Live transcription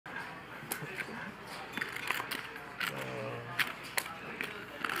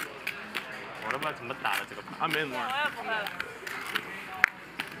不知道怎么打的这个牌。啊，没什么。我也不会了。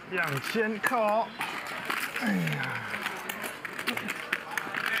2000扣。哎呀。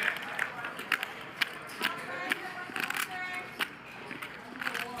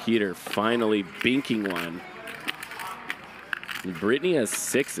 Peter finally binking one. And Brittany has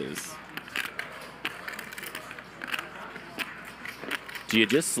 6s. Do you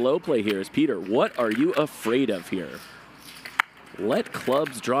just slow play here as Peter? What are you afraid of here? Let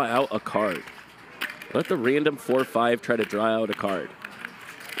clubs draw out a card. Let the random 4-5 try to draw out a card.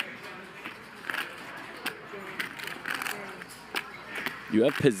 You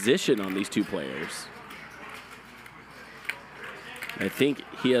have position on these two players. I think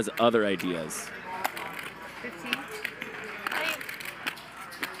he has other ideas. 15.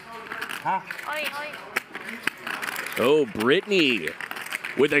 Oh, Brittany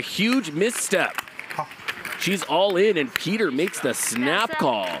with a huge misstep. She's all in, and Peter makes the snap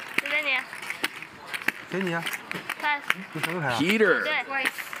call. Peter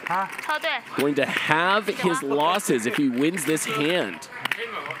going to have his losses if he wins this hand.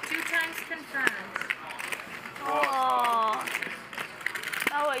 2 times confirmed. 哦，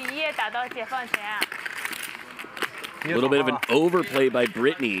把我一夜打到解放前啊！ A little bit of an overplay by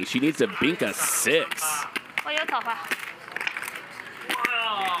Brittany. She needs to bink a 6. 我有草花。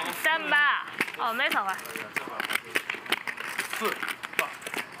3吧，哦，没草花。4。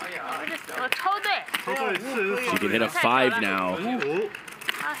我抽对。 She can hit a 5 now.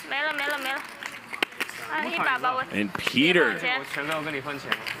 啊，没了。啊，100吧，我。 And Peter 我全都要跟你分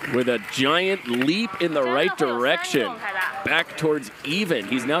钱。 with a giant leap in the right direction. Back towards even.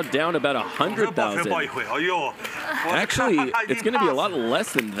 He's now down about 100,000. Actually, it's going to be a lot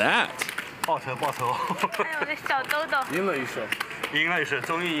less than that. 报仇！哎呦，这小豆豆。赢了一手，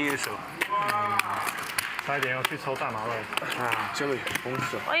终于赢一手。差一点要去抽大麻了。啊，这个公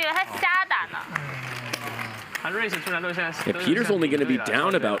手。我以为他瞎打呢。他瑞士出来都现在。 And Peter's only going to be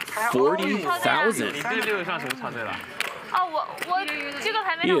down about 40,000. 你对6上什么插队了？哦，我这个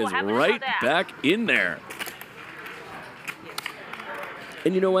牌面 He 上 is 我还不是 right 抽对啊。 back in there.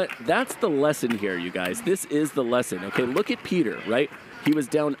 And you know what? That's the lesson here, you guys. This is the lesson. Okay, look at Peter, right? He was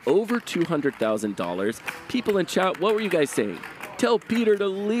down over $200,000. People in chat, what were you guys saying? Tell Peter to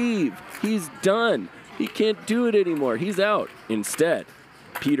leave. He's done. He can't do it anymore. He's out. Instead,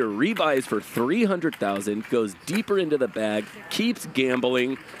 Peter rebuys for $300,000, goes deeper into the bag, keeps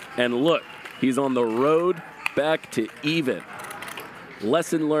gambling, and look, he's on the road back to even.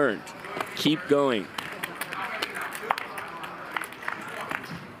 Lesson learned. Keep going.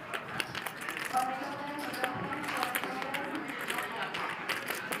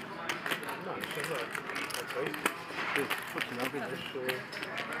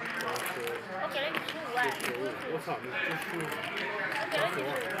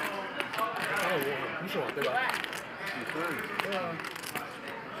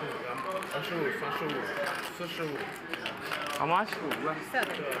 How much?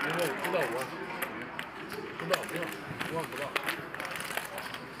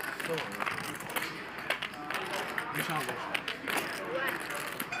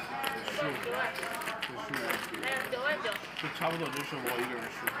 差不多就是我一个人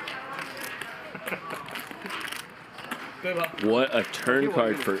输。 What a turn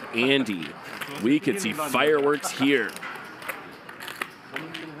card for Andy. We could see fireworks here.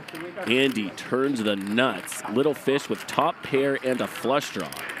 Andy turns the nuts. Little fish with top pair and a flush draw.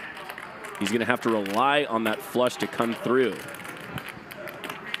 He's going to have to rely on that flush to come through.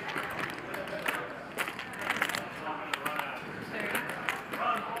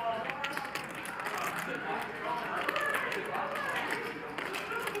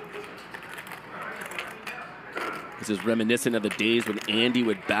 This is reminiscent of the days when Andy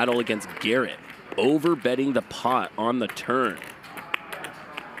would battle against Garrett, over-betting the pot on the turn.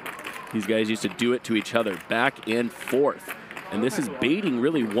 These guys used to do it to each other, back and forth. And this is baiting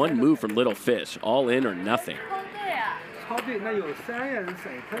really one move from Little Fish, all in or nothing. 超对，那有3呀，是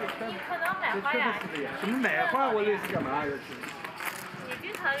谁？他确实是的呀。什么买花？我这是干嘛？要去？你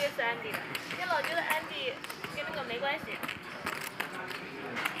经常约是 Andy 的，你老觉得 Andy 跟那个没关系。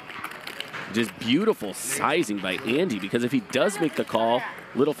 Just beautiful sizing by Andy, because if he does make the call,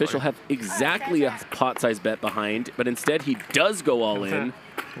 Little Fish will have exactly a pot-sized bet behind, but instead he does go all in.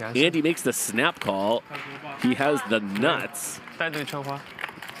 Andy makes the snap call. He has the nuts.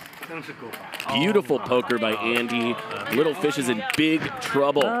 Beautiful poker by Andy. Little Fish is in big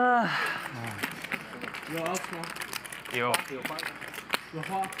trouble. 有。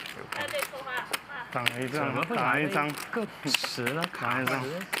打一张，打一张，够10了，打一张。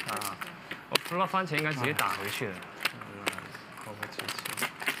啊，我除了番茄应该直接打回去了。扣不进去。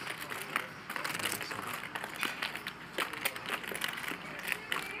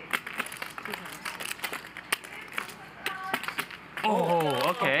哦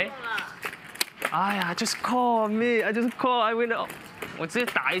，OK。哎呀，just call me, I just call, I win. 我直接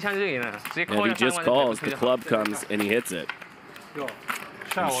打一枪就赢了，直接 call And he just calls, the club comes, and he hits it.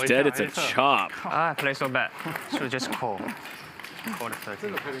 吓我一 Instead, 跳 it's a chop. 啊 play so bad, should just call. Call the 这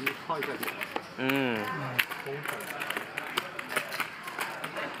 13. 个可能靠一下点。嗯。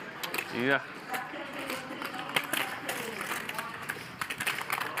鱼啊！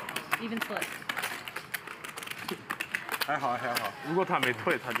 Even split. 还好还好，如果他没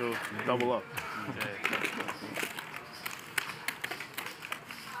退，他就 double up。对。